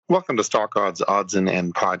Welcome to Stock Odds and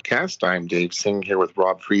End podcast. I'm Dave Singh here with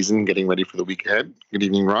Rob Friesen, getting ready for the week ahead. Good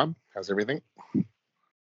evening, Rob. How's everything?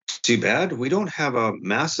 Too bad. We don't have a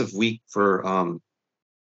massive week for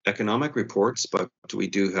economic reports, but we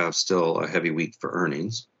do have still a heavy week for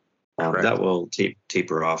earnings. That will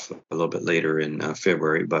taper off a little bit later in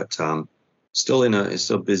February, but still it's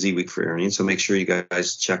still a busy week for earnings. So make sure you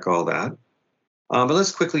guys check all that. But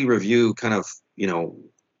let's quickly review kind of,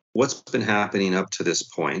 what's been happening up to this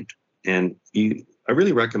point. And I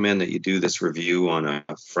really recommend that you do this review on a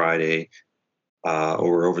Friday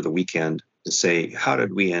or over the weekend to say, how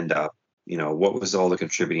did we end up? What was all the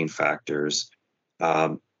contributing factors?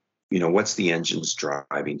 What's the engines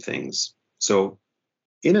driving things? So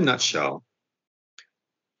in a nutshell,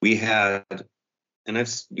 we had,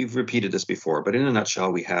 and we've repeated this before, but in a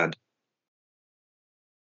nutshell, we had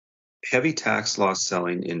heavy tax loss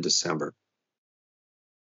selling in December.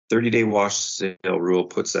 30-day wash sale rule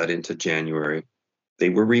puts that into January. They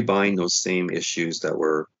were rebuying those same issues that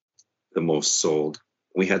were the most sold.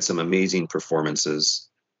 We had some amazing performances.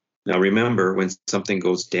 Now remember, when something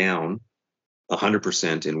goes down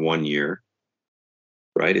 100% in 1 year,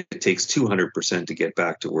 right? It takes 200% to get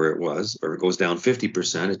back to where it was, or it goes down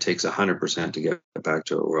 50%, it takes 100% to get back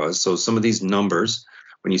to where it was. So some of these numbers,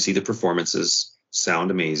 when you see the performances,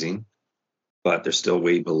 sound amazing, but they're still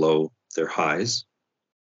way below their highs.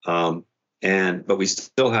 But we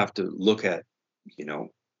still have to look at,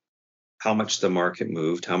 how much the market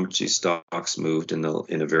moved, how much these stocks moved in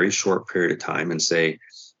a very short period of time, and say,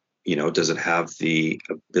 does it have the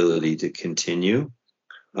ability to continue,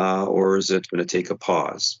 or is it going to take a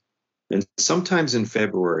pause? And sometimes in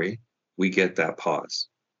February we get that pause,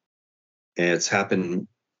 and it's happened,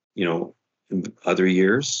 in other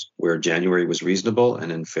years where January was reasonable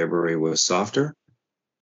and in February was softer.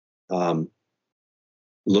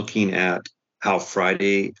 Looking at how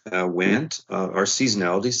Friday went, our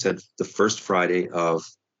seasonality said the first Friday of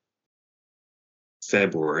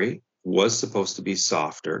February was supposed to be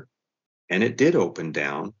softer, and it did open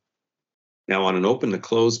down. Now, on an open to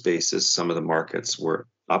close basis, some of the markets were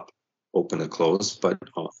up open to close, but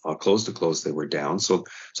close to close they were down. So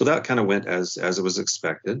that kind of went as it was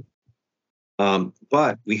expected.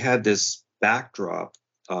 But we had this backdrop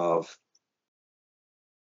of,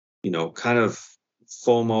 kind of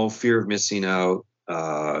FOMO, fear of missing out,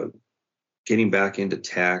 getting back into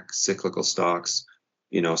tech, cyclical stocks.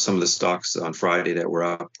 Some of the stocks on Friday that were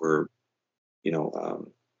up were,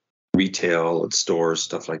 retail and stores,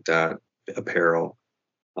 stuff like that, apparel.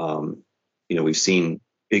 We've seen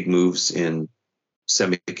big moves in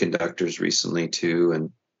semiconductors recently too,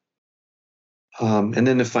 and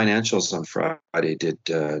then the financials on Friday did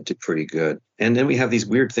pretty good. And then we have these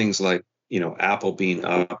weird things like, Apple being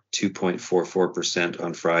up 2.44%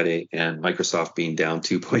 on Friday and Microsoft being down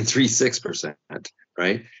 2.36%,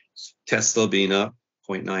 right? Tesla being up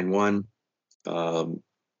 0.91%,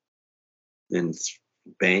 and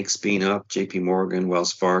banks being up, JP Morgan,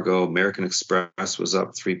 Wells Fargo, American Express was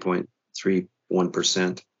up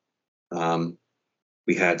 3.31%.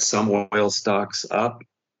 We had some oil stocks up,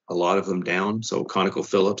 a lot of them down. So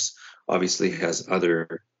ConocoPhillips obviously has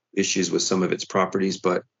other issues with some of its properties,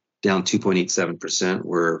 but down 2.87%,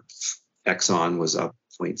 where Exxon was up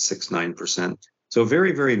 0.69%. So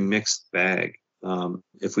very, very mixed bag.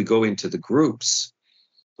 If we go into the groups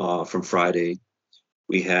from Friday,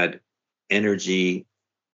 we had energy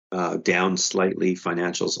down slightly,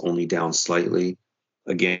 financials only down slightly.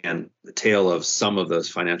 Again, the tail of some of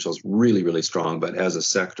those financials really, really strong, but as a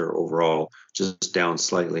sector overall, just down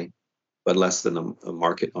slightly, but less than the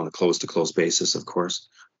market on a close-to-close basis, of course.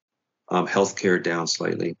 Healthcare down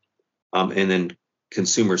slightly. And then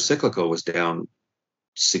consumer cyclical was down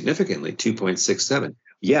significantly, 2.67.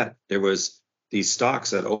 Yet there was these stocks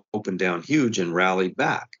that opened down huge and rallied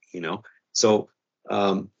back, So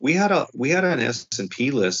we had an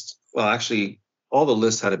S&P list. Well, actually, all the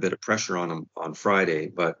lists had a bit of pressure on them on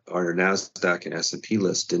Friday, but our NASDAQ and S&P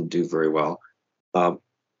list didn't do very well.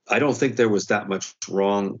 I don't think there was that much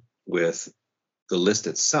wrong with the list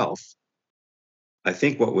itself. I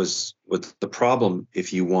think what the problem,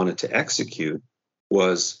 if you wanted to execute,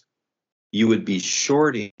 was you would be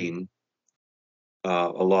shorting a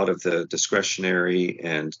lot of the discretionary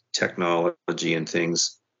and technology and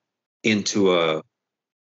things into a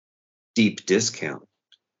deep discount.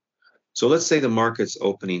 So let's say the market's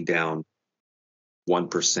opening down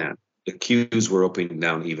 1%. The Qs were opening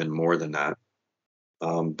down even more than that.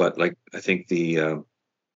 But I think the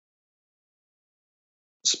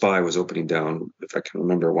SPY was opening down, if I can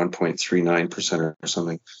remember, 1.39% or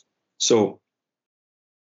something. So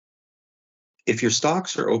if your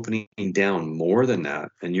stocks are opening down more than that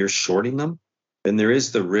and you're shorting them, then there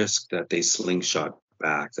is the risk that they slingshot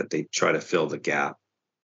back, that they try to fill the gap.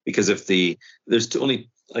 Because if there's only,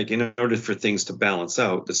 like, in order for things to balance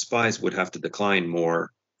out, the SPYs would have to decline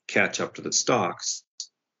more, catch up to the stocks.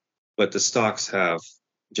 But the stocks have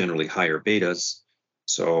generally higher betas,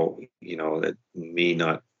 so that may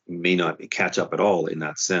not catch up at all in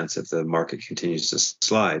that sense if the market continues to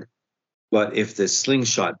slide. But if the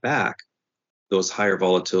slingshot back, those higher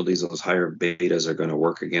volatilities, those higher betas are going to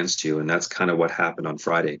work against you, and that's kind of what happened on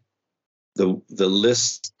Friday. The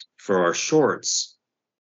list for our shorts,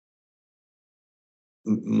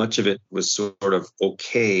 much of it was sort of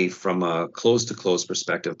okay from a close to close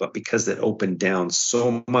perspective, but because it opened down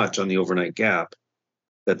so much on the overnight gap,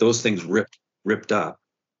 that those things ripped up.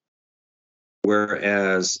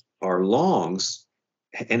 Whereas our longs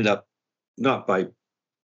ended up not by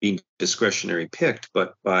being discretionary picked,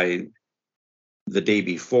 but by the day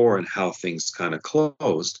before and how things kind of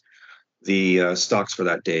closed, the stocks for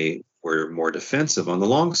that day were more defensive on the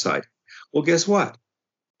long side. Well, guess what?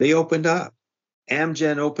 They opened up.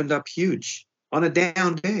 Amgen opened up huge on a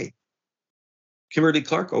down day.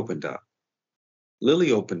 Kimberly-Clark opened up.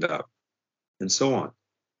 Lilly opened up, and so on.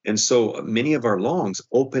 And so many of our longs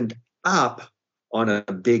opened up on a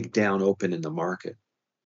big down open in the market.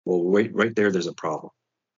 Well, right there, there's a problem.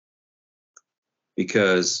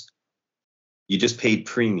 Because you just paid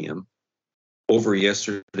premium over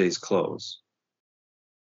yesterday's close.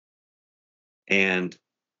 And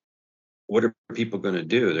what are people going to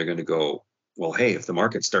do? They're going to go, well, hey, if the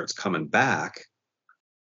market starts coming back,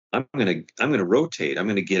 I'm going to rotate. I'm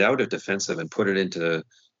going to get out of defensive and put it into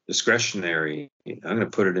discretionary. I'm going to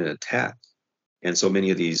put it in a tech. And so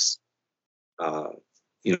many of these,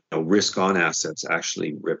 risk on assets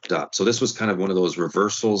actually ripped up. So this was kind of one of those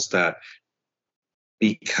reversals that,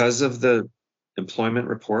 because of the employment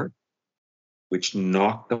report, which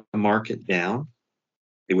knocked the market down,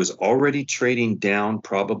 it was already trading down,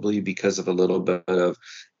 probably because of a little bit of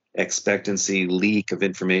expectancy, leak of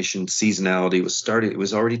information, seasonality. It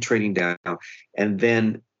was already trading down, and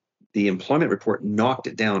then the employment report knocked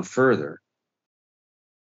it down further.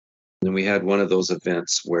 And we had one of those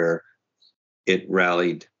events where it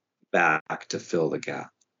rallied back to fill the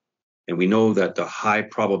gap. And we know that the high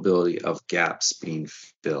probability of gaps being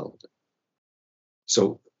filled.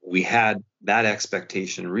 So we had that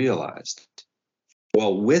expectation realized.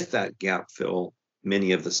 Well, with that gap fill,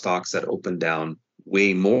 many of the stocks that opened down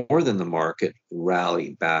way more than the market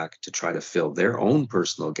rallied back to try to fill their own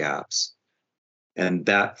personal gaps. And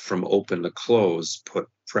that, from open to close, put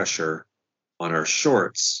pressure on our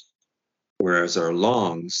shorts, whereas our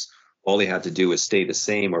longs, all they had to do was stay the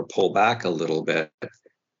same or pull back a little bit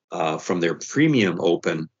from their premium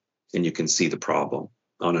open, and you can see the problem.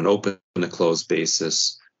 On an open to close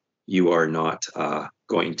basis, you are not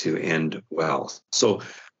going to end well. So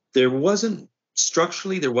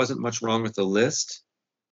structurally, there wasn't much wrong with the list.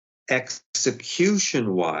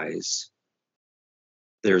 Execution-wise,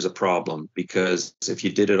 there's a problem, because if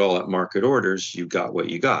you did it all at market orders, you got what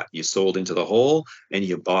you got. You sold into the hole and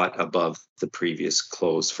you bought above the previous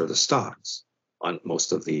close for the stocks on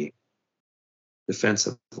most of the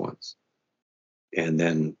defensive ones. And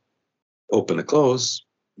then open to close,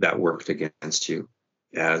 that worked against you,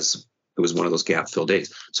 as it was one of those gap fill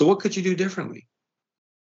days. So what could you do differently?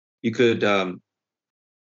 You could, have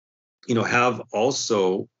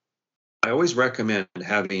also, I always recommend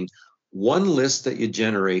having one list that you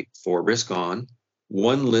generate for risk on,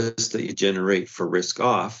 one list that you generate for risk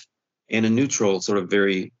off, and a neutral, sort of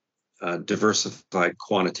very diversified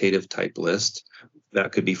quantitative type list.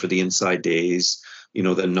 That could be for the inside days,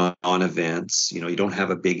 the non-events. You don't have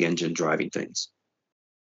a big engine driving things.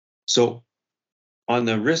 So on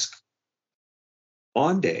the risk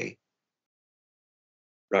on day,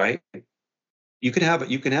 right, you can have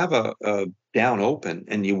a down open,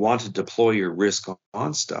 and you want to deploy your risk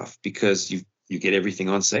on stuff because you get everything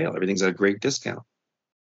on sale. Everything's at a great discount.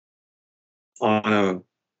 On a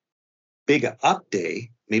big up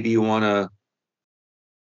day, maybe you want to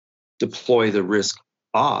deploy the risk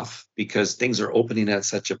off because things are opening at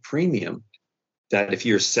such a premium that if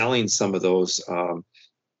you're selling some of those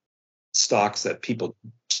stocks that people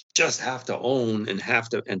just have to own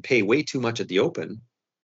and pay way too much at the open,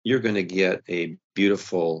 you're going to get a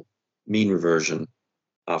beautiful mean reversion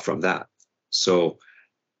from that. So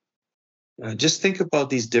just think about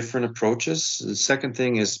these different approaches. The second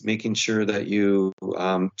thing is making sure that you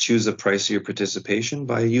choose the price of your participation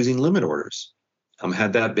by using limit orders.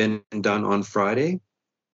 Had that been done on Friday,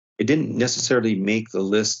 it didn't necessarily make the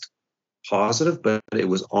list positive, but it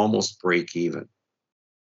was almost break even.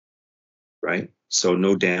 right? So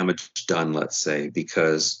no damage done, let's say,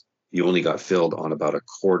 because you only got filled on about a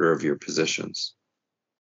quarter of your positions.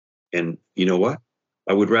 And you know what?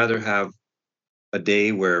 I would rather have a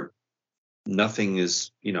day where nothing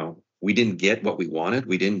is, we didn't get what we wanted.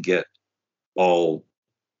 We didn't get all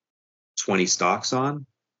 20 stocks on.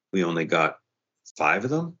 We only got 5 of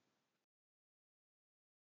them,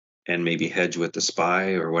 and maybe hedge with the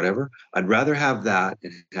SPY or whatever. I'd rather have that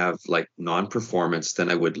and have like non-performance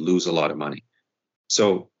than I would lose a lot of money.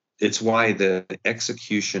 So it's why the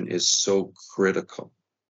execution is so critical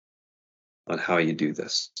on how you do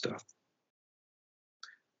this stuff.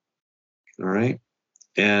 All right.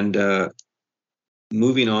 And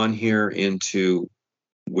moving on here into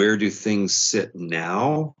where do things sit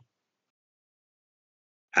now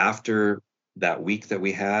after that week that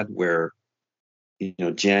we had where,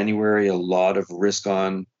 January, a lot of risk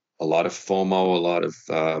on, a lot of FOMO, a lot of,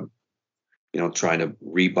 trying to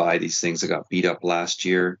rebuy these things that got beat up last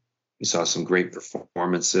year. We saw some great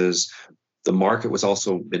performances. The market was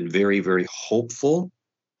also been very, very hopeful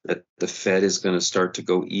that the Fed is going to start to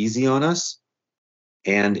go easy on us.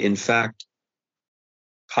 And in fact,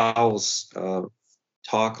 Powell's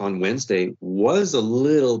talk on Wednesday was a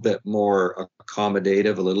little bit more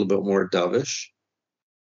accommodative, a little bit more dovish.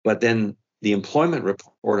 But then the employment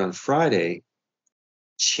report on Friday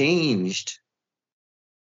changed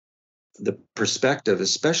the perspective,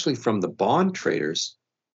 especially from the bond traders,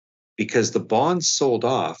 because the bonds sold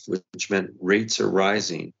off, which meant rates are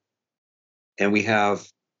rising. And we have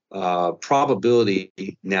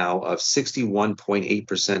probability now of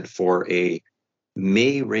 61.8% for a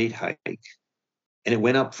May rate hike. And it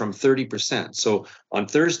went up from 30%. So on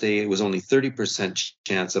Thursday, it was only 30%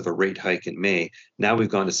 chance of a rate hike in May. Now we've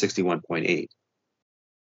gone to 61.8.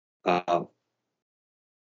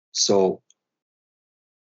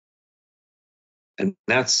 And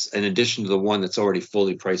that's in addition to the one that's already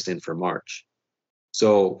fully priced in for March.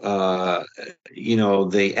 So,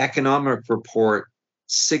 the economic report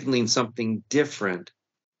signaling something different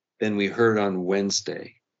than we heard on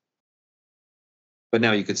Wednesday. But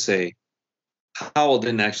now you could say, Powell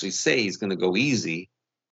didn't actually say he's going to go easy.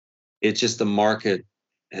 It's just the market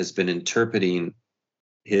has been interpreting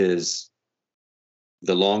the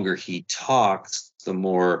longer he talks, the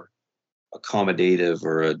more accommodative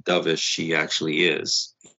or a dovish he actually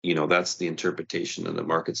is. That's the interpretation that the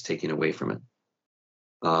market's taking away from it.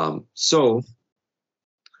 So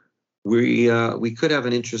we could have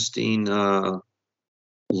an interesting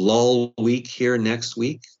lull week here next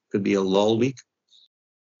week. Could be a lull week.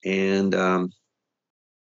 And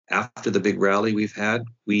after the big rally we've had,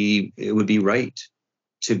 it would be right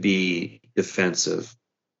to be defensive,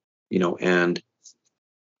 and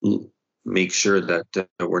make sure that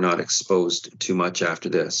we're not exposed too much after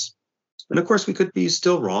this. And of course, we could be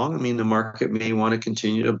still wrong. I mean, the market may want to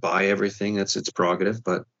continue to buy everything. That's its prerogative.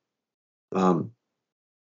 But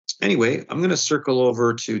anyway, I'm going to circle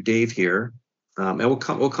over to Dave here, and we'll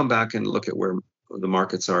come back and look at where the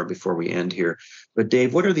markets are before we end here. But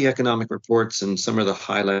Dave, what are the economic reports and some of the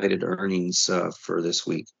highlighted earnings for this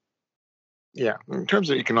week? Yeah, in terms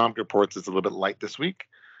of economic reports, it's a little bit light this week.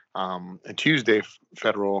 On Tuesday,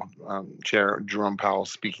 Federal Chair Jerome Powell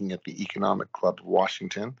speaking at the Economic Club of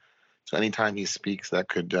Washington. So anytime he speaks, that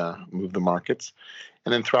could move the markets.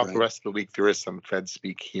 And then throughout the rest of the week, there is some Fed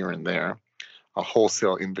speak here and there.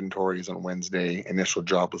 Wholesale inventories on Wednesday, initial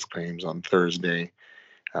jobless claims on Thursday,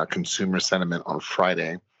 consumer sentiment on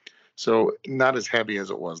Friday. So not as heavy as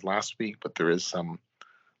it was last week, but there is some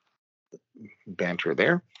banter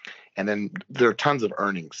there. And then there are tons of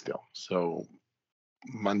earnings still. So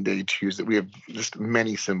Monday, Tuesday, we have just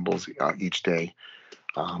many symbols each day.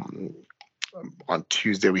 On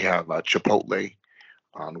Tuesday, we have Chipotle.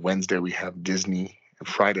 On Wednesday, we have Disney. And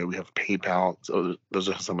Friday, we have PayPal. So those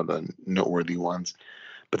are some of the noteworthy ones.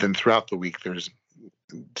 But then throughout the week, there's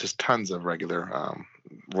just tons of regular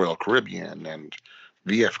Royal Caribbean and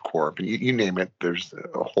VF Corp. And you name it, there's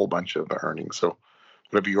a whole bunch of earnings. So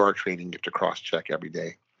whatever you are trading, you have to cross-check every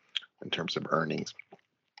day in terms of earnings.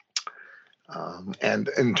 And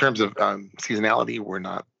in terms of seasonality, we're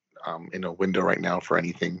not in a window right now for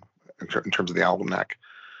anything in terms of the almanac.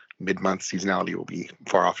 Mid-month seasonality will be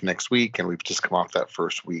far off next week, and we've just come off that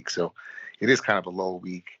first week. So it is kind of a low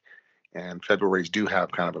week, and February's do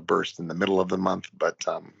have kind of a burst in the middle of the month, but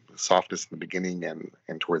softness in the beginning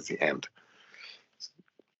and towards the end.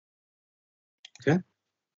 Okay.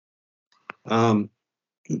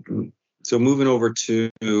 So moving over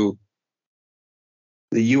to the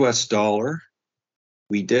US dollar,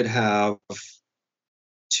 we did have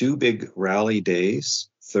 2 big rally days,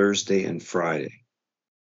 Thursday and Friday.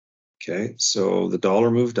 Okay, so the dollar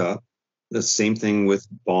moved up. The same thing with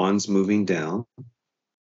bonds moving down.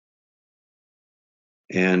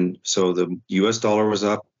 And so the US dollar was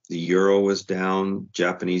up, the euro was down,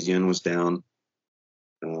 Japanese yen was down.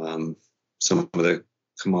 Some of the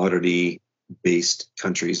commodity-based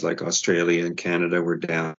countries like Australia and Canada were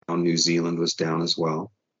down. New Zealand was down as well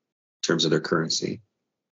in terms of their currency.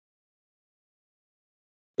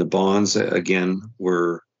 The bonds, again,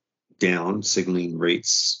 were down, signaling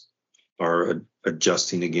rates are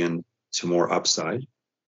adjusting again to more upside.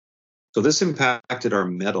 So this impacted our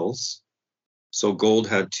metals. So gold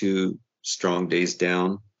had 2 strong days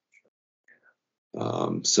down.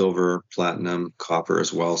 Silver, platinum, copper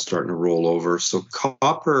as well, starting to roll over. So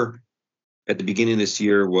copper at the beginning of this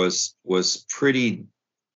year was pretty.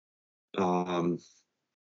 I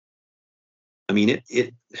mean,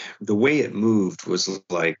 the way it moved was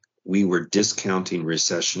like we were discounting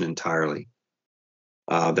recession entirely.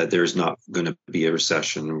 That there's not going to be a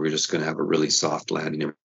recession. We're just going to have a really soft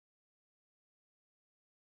landing.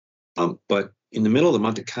 But in the middle of the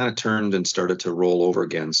month, it kind of turned and started to roll over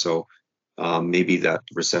again. So maybe that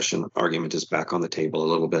recession argument is back on the table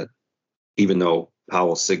a little bit, even though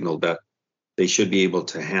Powell signaled that they should be able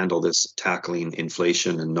to handle this tackling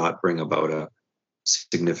inflation and not bring about a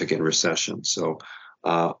significant recession. So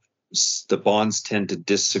the bonds tend to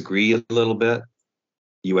disagree a little bit.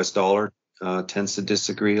 US dollar tends to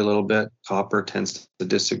disagree a little bit. Copper tends to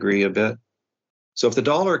disagree a bit. So if the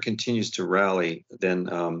dollar continues to rally, then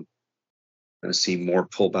going to see more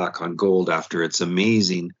pullback on gold after its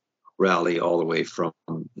amazing rally all the way from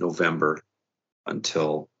November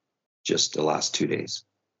until just the last 2 days.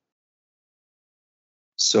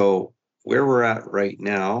 So where we're at right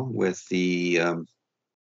now with the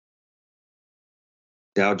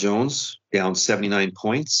Dow Jones down 79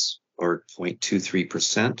 points or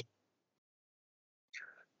 0.23%.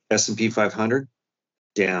 S&P 500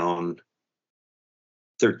 down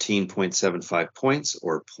 13.75 points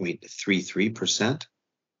or 0.33%.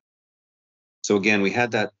 So again, we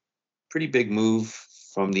had that pretty big move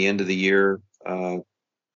from the end of the year,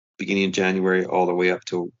 beginning of January, all the way up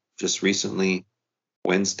to just recently,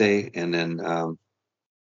 Wednesday, and then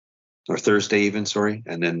or Thursday even, sorry.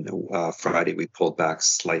 And then Friday, we pulled back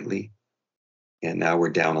slightly. And now we're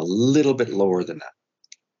down a little bit lower than that.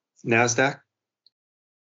 NASDAQ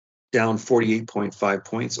down 48.5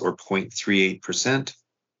 points or 0.38%.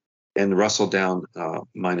 And Russell down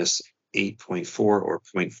minus 8.4 or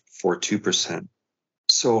 0.42%.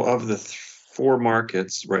 So of the 4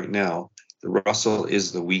 markets right now, the Russell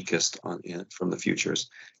is the weakest from the futures.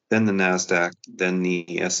 Then the NASDAQ, then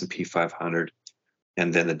the S&P 500,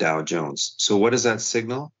 and then the Dow Jones. So what does that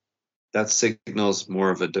signal? That signals more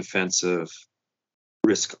of a defensive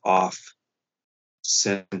risk-off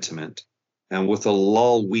sentiment. And with a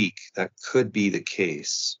lull week, that could be the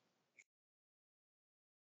case.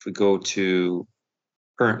 If we go to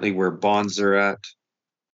currently where bonds are at,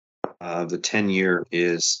 the 10-year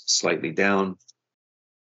is slightly down,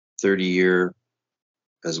 30-year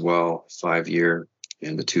as well, 5-year,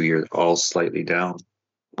 and the 2-year all slightly down.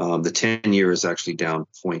 The 10-year is actually down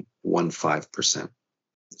 0.15%.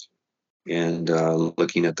 And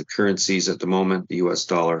looking at the currencies at the moment, the US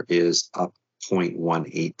dollar is up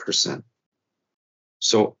 0.18%.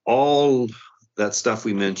 So all that stuff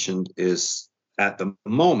we mentioned is at the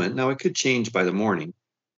moment, now it could change by the morning,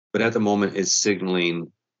 but at the moment is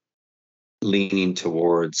signaling leaning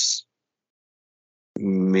towards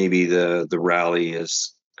maybe the rally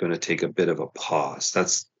is going to take a bit of a pause.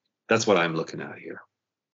 That's what I'm looking at here.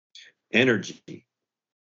 Energy,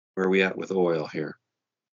 where are we at with oil here?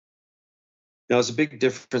 Now, there's a big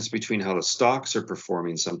difference between how the stocks are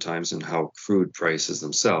performing sometimes and how crude prices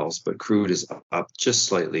themselves, but crude is up just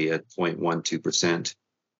slightly at 0.12%.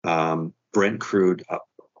 Brent crude up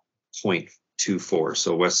 0.24.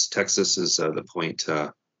 So West Texas is the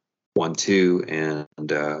 0.12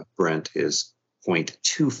 and Brent is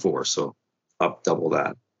 0.24. So up double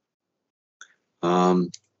that.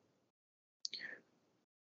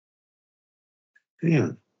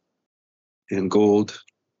 Yeah. And gold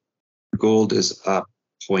is up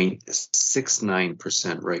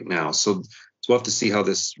 0.69% right now. So we'll have to see how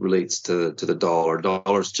this relates to the dollar.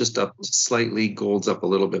 Dollar's just up slightly. Gold's up a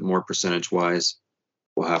little bit more percentage-wise.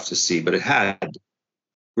 We'll have to see. But it had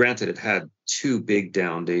 2 big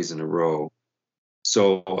down days in a row.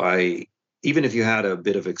 So even if you had a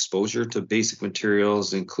bit of exposure to basic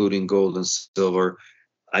materials, including gold and silver,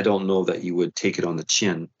 I don't know that you would take it on the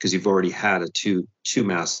chin because you've already had two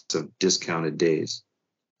massive discounted days.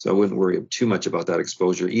 So I wouldn't worry too much about that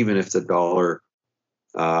exposure, even if the dollar,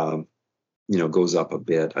 goes up a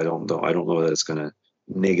bit. I don't know that it's going to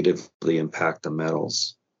negatively impact the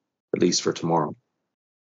metals. at least for tomorrow.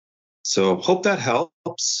 So hope that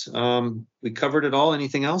helps. We covered it all.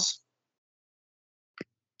 Anything else?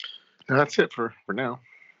 That's it for now.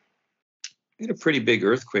 We had a pretty big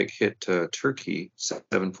earthquake hit Turkey,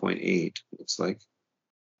 7.8. Looks like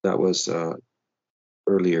that was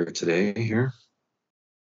earlier today here.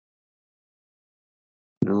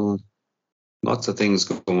 No, lots of things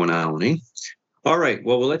going on, eh? All right.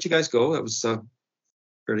 Well, we'll let you guys go. That was a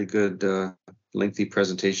pretty good, lengthy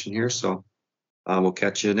presentation here. So we'll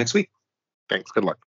catch you next week. Thanks. Good luck.